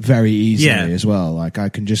ear very easily as well. Like I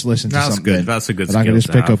can just listen to something. Good. That's a good skill. And I can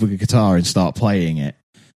just pick up a guitar and start playing it.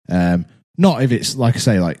 Not if it's like I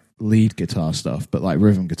say, like lead guitar stuff, but like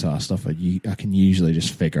rhythm guitar stuff, I can usually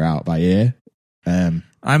just figure out by ear. I'm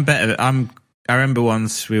better. I remember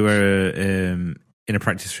once we were in a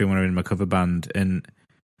practice room when I was in my cover band, and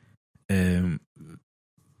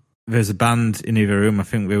there's a band in the other room. I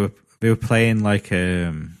think we were playing like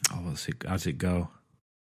how's it go?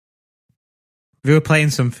 We were playing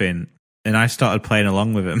something, and I started playing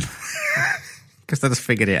along with him. Because I just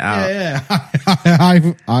figured it out. Yeah.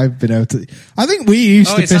 I've been able to. I think we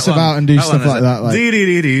used to piss about and do stuff like that. Like do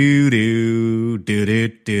do do do do do do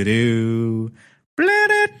do do blah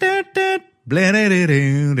da da da blah da da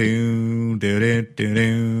do do do do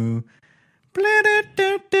do blah da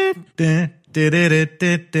da da da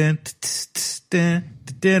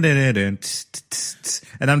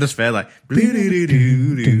And I'm just there like,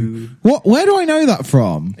 What? Where do I know that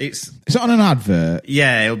from? Is it on an advert?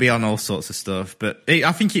 Yeah, it'll be on all sorts of stuff. But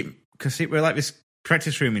I think because it were like this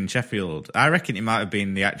practice room in Sheffield. I reckon it might have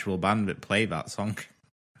been the actual band that played that song.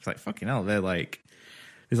 It's like, fucking hell, they're like,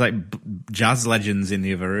 there's like jazz legends in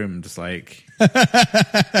the other room, just like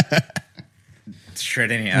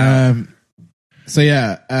shredding it out.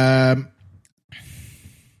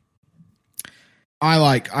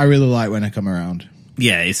 I really like When I Come Around.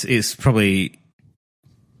 Yeah, it's probably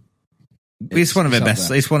it's one of their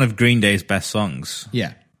best. It's one of Green Day's best songs.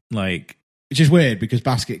 Yeah, like, which is weird because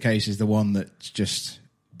Basket Case is the one that's just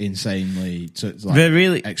insanely they're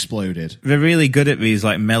really exploded. They're really good at these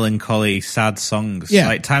like melancholy, sad songs. Yeah,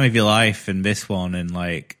 like Time of Your Life and this one and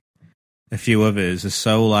like a few others are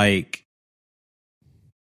so like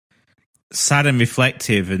sad and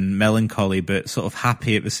reflective and melancholy, but sort of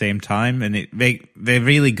happy at the same time. And they're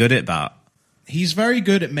really good at that. He's very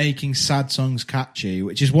good at making sad songs catchy,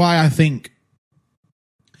 which is why I think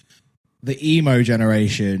the emo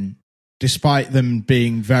generation, despite them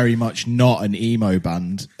being very much not an emo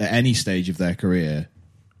band at any stage of their career,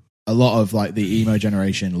 a lot of like the emo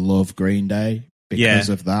generation love Green Day because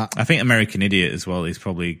of that. I think American Idiot as well is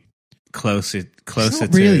probably closer it's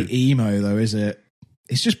not really emo though, is it?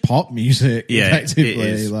 It's just pop music, effectively. It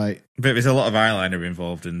is. Like, but there's a lot of eyeliner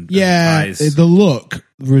involved, and the look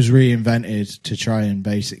was reinvented to try and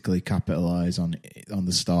basically capitalize on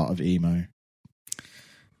the start of emo.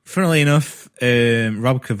 Funnily enough,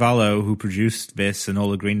 Rob Cavallo, who produced this and all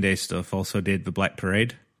the Green Day stuff, also did the Black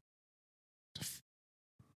Parade.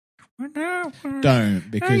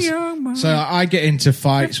 Don't, because so I get into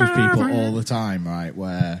fights with people all the time, right?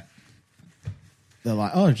 Where they're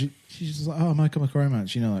like, "Oh, she's just like, oh, My Chemical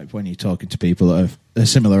Romance," you know, like when you're talking to people that are a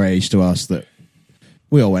similar age to us, that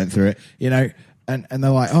we all went through it, you know, and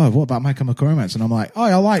they're like, "Oh, what about My Chemical Romance?" And I'm like, "Oh,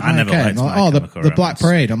 I like My Chemical." Like, "Oh, the Black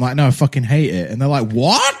Parade." I'm like, "No, I fucking hate it." And they're like,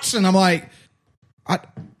 "What?" And I'm like, I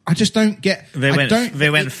just don't get. They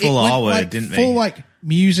went full R-word, didn't they? Full like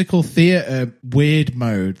musical theatre weird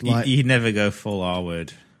mode. Like you never go full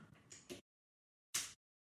R-word.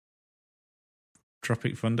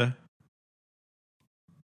 Tropic Thunder.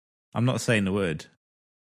 I'm not saying the word.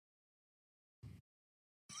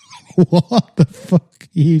 What the fuck are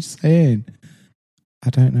you saying? I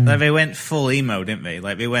don't know. Like they went full emo, didn't they?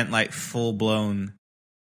 Like they went like full blown,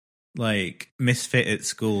 like misfit at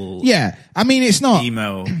school. Yeah, I mean it's not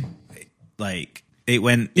emo. Like it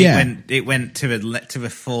went to the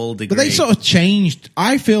full degree. But they sort of changed.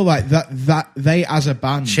 I feel like that they as a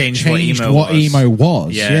band changed what emo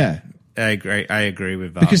was. Yeah, I agree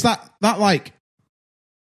with that because that like.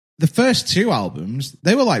 The first two albums,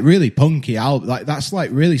 they were like really punky albums. Like that's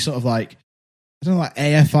like really sort of like, I don't know, like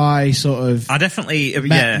AFI sort of. I definitely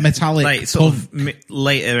metallic, like sort of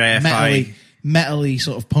later AFI, metally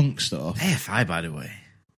sort of punk stuff. AFI, by the way,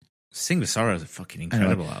 Sing the Sorrow is a fucking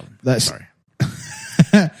incredible album. Sorry,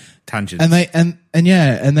 tangent. And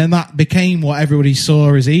and then that became what everybody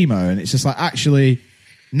saw as emo, and it's just like actually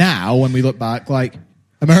now when we look back, like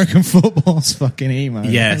American Football's fucking emo.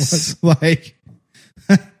 Yes, like.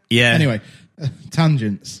 Yeah. Anyway,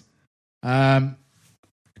 tangents.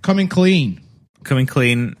 Coming Clean.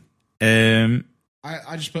 I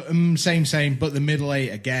just put same, but the middle eight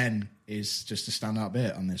again is just a standout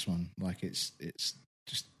bit on this one. Like it's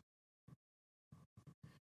just.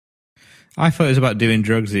 I thought it was about doing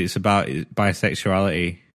drugs. It's about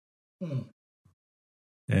bisexuality.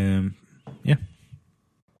 Yeah.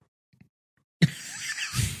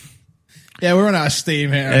 Yeah, we're on out of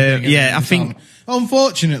steam here. I think.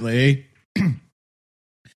 Unfortunately,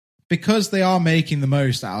 because they are making the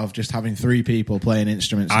most out of just having three people playing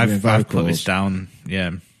instruments and doing vocals. I've put this down, yeah.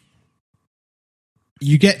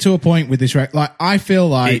 You get to a point with this record, like I feel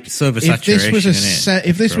like it's oversaturation,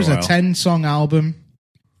 if this was a 10-song album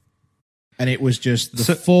and it was just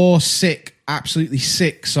the four absolutely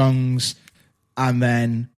sick songs and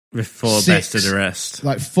then with four best of the rest.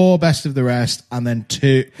 Like four best of the rest and then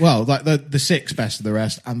two, well, like the six best of the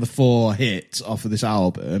rest and the four hits off of this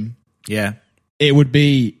album. Yeah. It would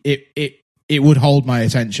be, it would hold my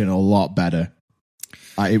attention a lot better.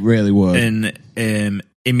 Like, it really would. And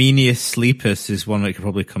Emenia Sleepus is one that could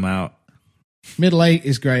probably come out. Middle eight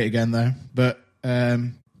is great again though, but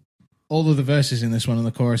all of the verses in this one and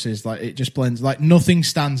the choruses, like it just blends, like nothing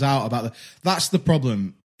stands out about that's the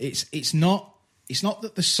problem. It's not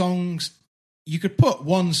that the songs, you could put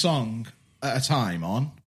one song at a time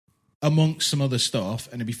on amongst some other stuff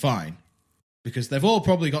and it'd be fine because they've all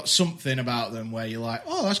probably got something about them where you're like,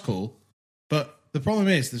 oh, that's cool. But the problem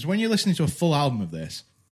is when you're listening to a full album of this,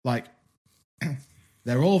 like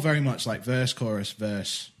they're all very much like verse, chorus,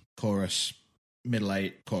 middle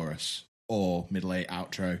eight, chorus, or middle eight,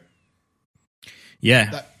 outro.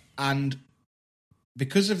 Yeah. And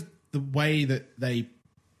because of the way that they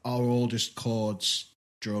are all just chords,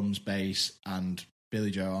 drums, bass, and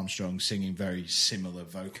Billy Joe Armstrong singing very similar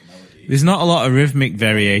vocal melodies. There's not a lot of rhythmic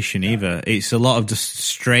variation either. It's a lot of just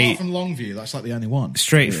straight... Apart from Longview, that's like the only one.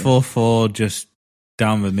 Straight 4/4, just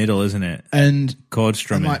down the middle, isn't it? And chord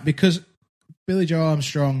strumming. And like, because Billy Joe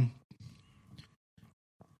Armstrong,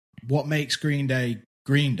 what makes Green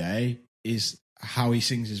Day is how he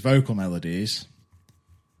sings his vocal melodies.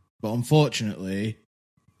 But unfortunately,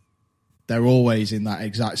 they're always in that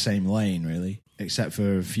exact same lane, really, except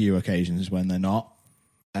for a few occasions when they're not.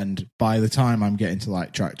 And by the time I'm getting to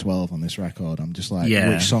like track 12 on this record, I'm just like,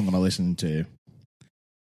 which song am I listening to?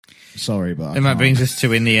 Sorry, but and that brings us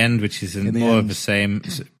to In the End, which is more of the same.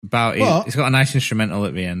 It's about it. It's got a nice instrumental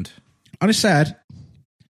at the end. I just said,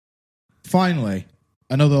 finally,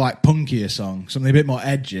 another like punkier song, something a bit more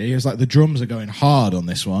edgy. It's like the drums are going hard on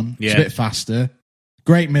this one. It's a bit faster.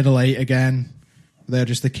 Great middle eight again. They're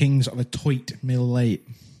just the kings of a toit middle eight.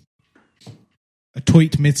 A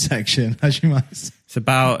tweet midsection, as you might say. It's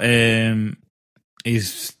about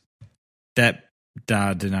his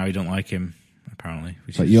stepdad and how he don't like him, apparently.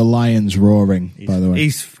 But your lion's roaring, by the way.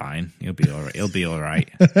 He's fine. He'll be all right. He'll be all right.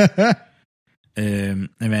 And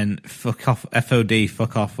then fuck off, FOD,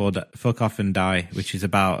 fuck off and die, which is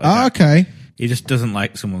about... okay. He just doesn't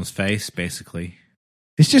like someone's face, basically.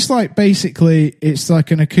 It's just like, basically, it's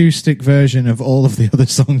like an acoustic version of all of the other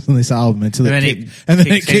songs on this album until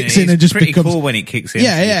it kicks in and just pretty becomes... cool when it kicks in.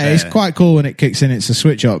 Yeah, it's quite cool when it kicks in. It's a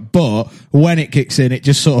switch up. But when it kicks in, it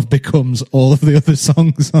just sort of becomes all of the other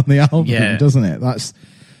songs on the album, doesn't it? That's...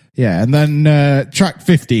 Yeah, and then track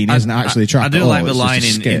 15 isn't actually a track. I do at all. like the It's line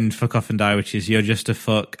just in Fuck Off and Die, which is, "You're just a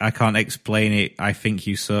fuck. I can't explain it. I think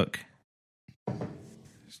you suck."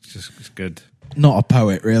 It's good. Not a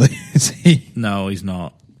poet, really, is he? No, he's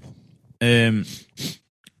not.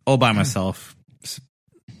 All by Myself,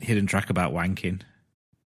 hidden track about wanking.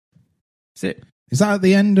 Is it? Is that at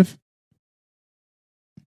the end of...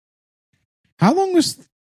 How long was...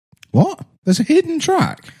 What? There's a hidden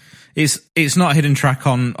track? It's not a hidden track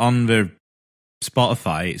on the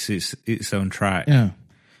Spotify. It's its own track. Yeah.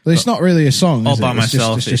 But it's not really a song, All is by it?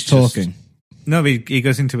 Myself. It's just talking. No, but he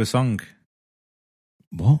goes into a song.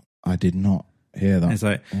 What? I did not hear that. It's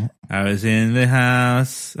like, what? I was in the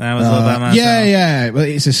house. I was all by myself. Yeah. Well,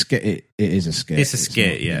 it's a skit. It is a skit. It's a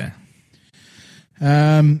skit, yeah.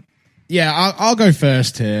 Yeah, I'll go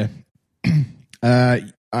first here.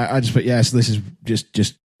 I just put yes. This is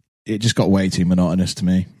just it just got way too monotonous for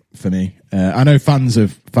me. I know fans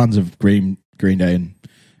of Green Day and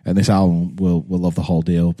this album will love the whole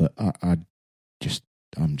deal, but I just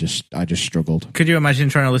struggled. Could you imagine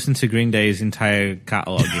trying to listen to Green Day's entire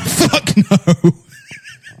catalogue? Fuck no.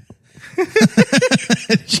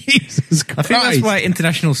 Jesus Christ. I think that's why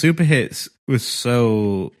International Super Hits was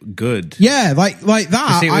so good. Yeah, like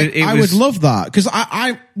that. I would love that, because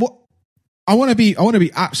I want to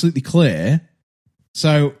be absolutely clear.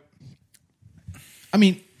 So, I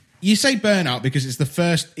mean, you say Burnout because it's the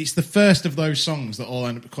first of those songs that all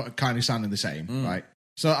end up kind of sounding the same, right?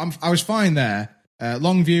 So I was fine there.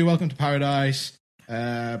 Longview, Welcome to Paradise,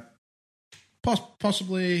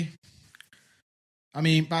 possibly. I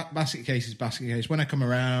mean, Basket Case is Basket Case. When I Come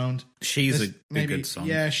Around, she's a good song.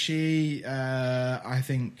 Yeah, she. I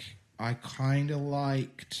think I kind of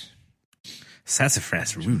liked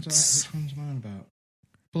Sassafras Roots. Which one's mine about?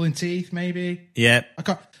 Pulling Teeth, maybe. Yeah, I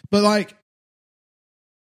can't. But like,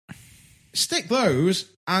 stick those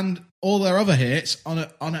and all their other hits on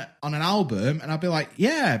an album, and I'd be like,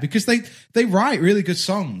 yeah, because they write really good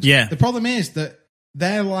songs. Yeah. The problem is that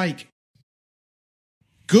they're like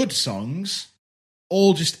good songs.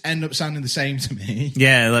 All just end up sounding the same to me.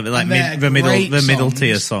 Yeah, like the middle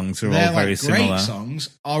tier songs are all very similar. Great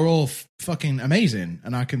songs are all fucking amazing,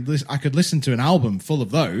 and I could listen to an album full of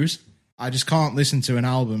those. I just can't listen to an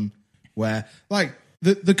album where, like,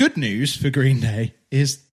 the good news for Green Day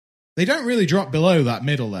is they don't really drop below that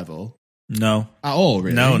middle level. No, at all.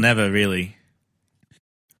 Really, no, never really.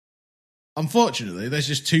 Unfortunately, there's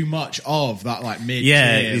just too much of that, like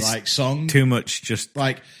mid-tier, like song. Too much, just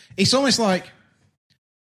like it's almost like.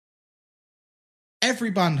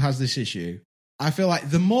 Every band has this issue. I feel like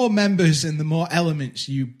the more members and the more elements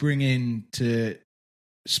you bring in to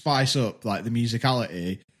spice up like the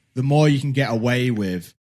musicality, the more you can get away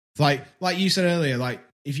with. Like you said earlier, like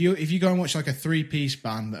if you go and watch like a 3-piece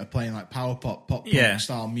band that are playing like power pop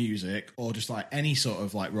style music, or just like any sort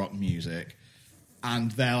of like rock music,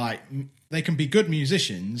 and they're like, they can be good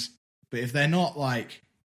musicians, but if they're not like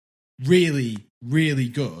really, really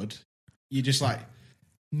good, you're just like,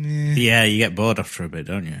 nah. Yeah, you get bored after a bit,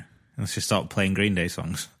 don't you? Unless you start playing Green Day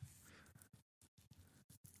songs.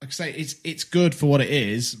 Like I say, it's good for what it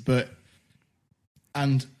is, but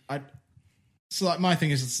so like my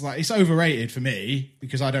thing is it's overrated for me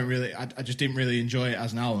because I just didn't really enjoy it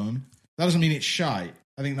as an album. That doesn't mean it's shite.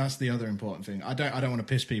 I think that's the other important thing. I don't want to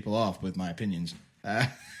piss people off with my opinions.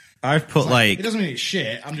 I've put like it doesn't mean it's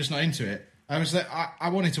shit. I'm just not into it. I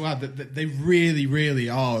wanted to add that they really, really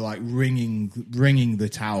are like wringing the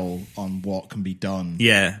towel on what can be done.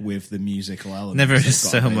 Yeah. With the musical elements. Never has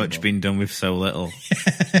so much been done with so little.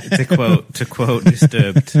 to quote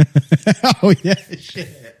Disturbed. Oh yeah,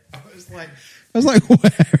 shit. I was like,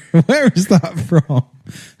 where is that from?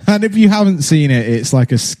 And if you haven't seen it, it's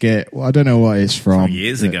like a skit. Well, I don't know what it's from.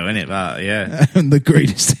 Years ago, innit? That, yeah. And the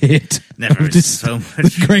greatest hit. Never is so much.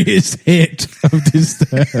 The greatest hit of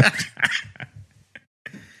Disturbed.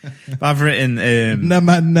 I've written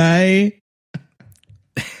Namanai.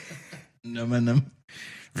 The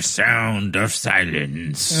Sound of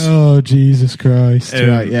Silence. Oh Jesus Christ!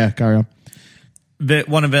 Right, yeah, carry on.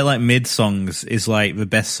 One of their like mid songs is like the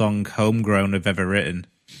best song Homegrown I've ever written.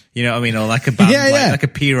 You know what I mean? Or like a band, like a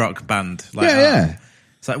P-rock band. Like yeah.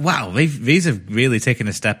 It's like, wow, these have really taken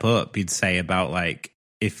a step up. You'd say about like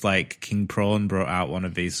if like King Prawn brought out one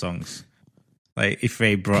of these songs. Like if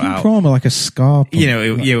they brought out Prawn like a ska, you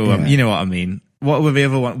know what I mean. What were the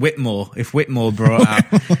other one? Whitmore. If Whitmore brought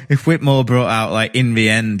out like In the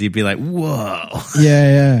End, you'd be like, whoa.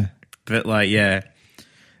 Yeah. But like, yeah,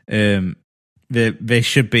 they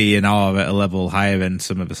should be in awe at a level higher than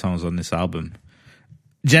some of the songs on this album.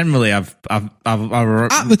 Generally, I've at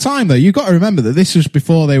the time though, you've got to remember that this was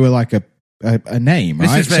before they were like a name,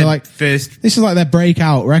 right? This is their first. This is like their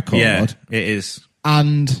breakout record. Yeah, it is,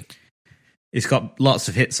 and it's got lots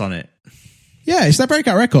of hits on it. Yeah, it's their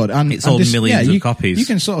breakout record, and it's sold millions of copies. You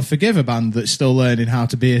can sort of forgive a band that's still learning how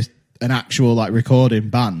to be an actual like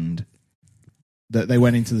recording band, that they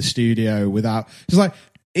went into the studio without. It's like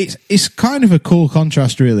it's kind of a cool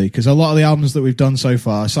contrast, really, because a lot of the albums that we've done so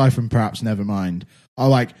far, aside from perhaps Nevermind, are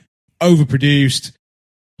like overproduced,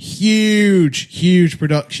 huge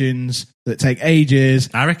productions that take ages.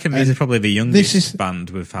 I reckon this is probably the youngest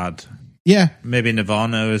band we've had. Yeah, maybe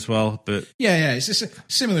Nirvana as well, but yeah, it's just a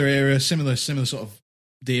similar era, similar sort of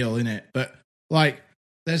deal in it. But like,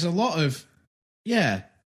 there's a lot of this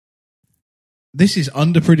is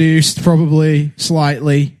underproduced, probably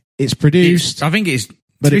slightly. It's produced. I think it's.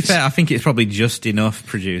 To be fair, I think it's probably just enough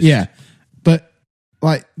produced. Yeah, but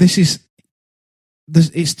like it's just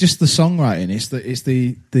the songwriting. It's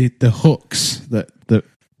the hooks that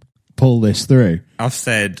pull this through. I've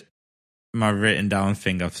said. My written down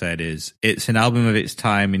thing I've said is it's an album of its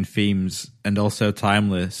time in themes and also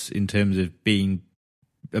timeless in terms of being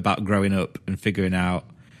about growing up and figuring out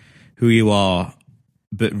who you are,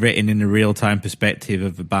 but written in a real time perspective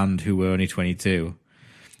of a band who were only 22.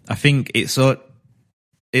 I think its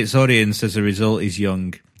audience as a result is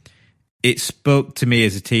young. It spoke to me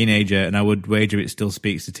as a teenager, and I would wager it still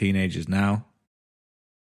speaks to teenagers now.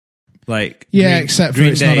 Like except for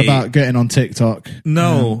it's not about getting on TikTok.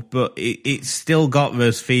 No, but it's still got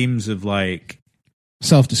those themes of like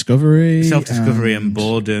self-discovery and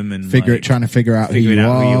boredom and trying to figure out who you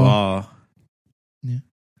are. Yeah,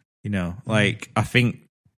 you know, like I think,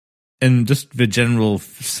 and just the general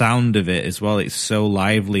sound of it as well. It's so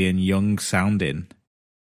lively and young sounding.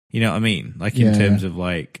 You know what I mean? Like in terms of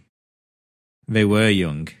like they were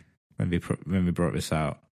young when we brought this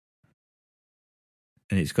out.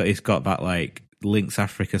 And it's got that like Lynx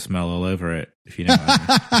Africa smell all over it, if you know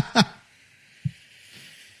what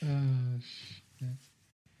I mean.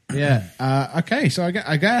 Yeah. Okay. So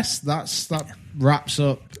I guess that wraps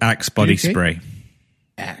up Axe body spray.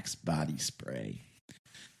 Axe body spray.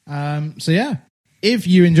 So yeah, if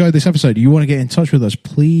you enjoyed this episode, you want to get in touch with us,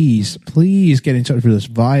 please get in touch with us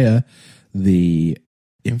via the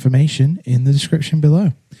information in the description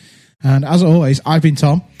below. And as always, I've been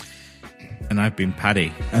Tom. And I've been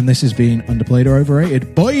Paddy. And this has been Underplayed or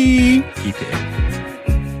Overrated. Bye! Keep it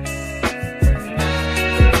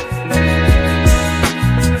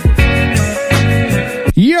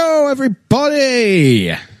in. Yo,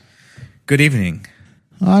 everybody! Good evening.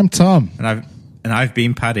 I'm Tom. And I've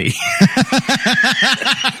been Paddy.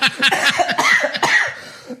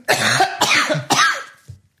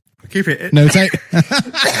 Keep it in. No, take.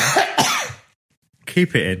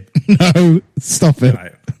 Keep it in. No, stop it.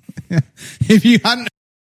 Right. If you hadn't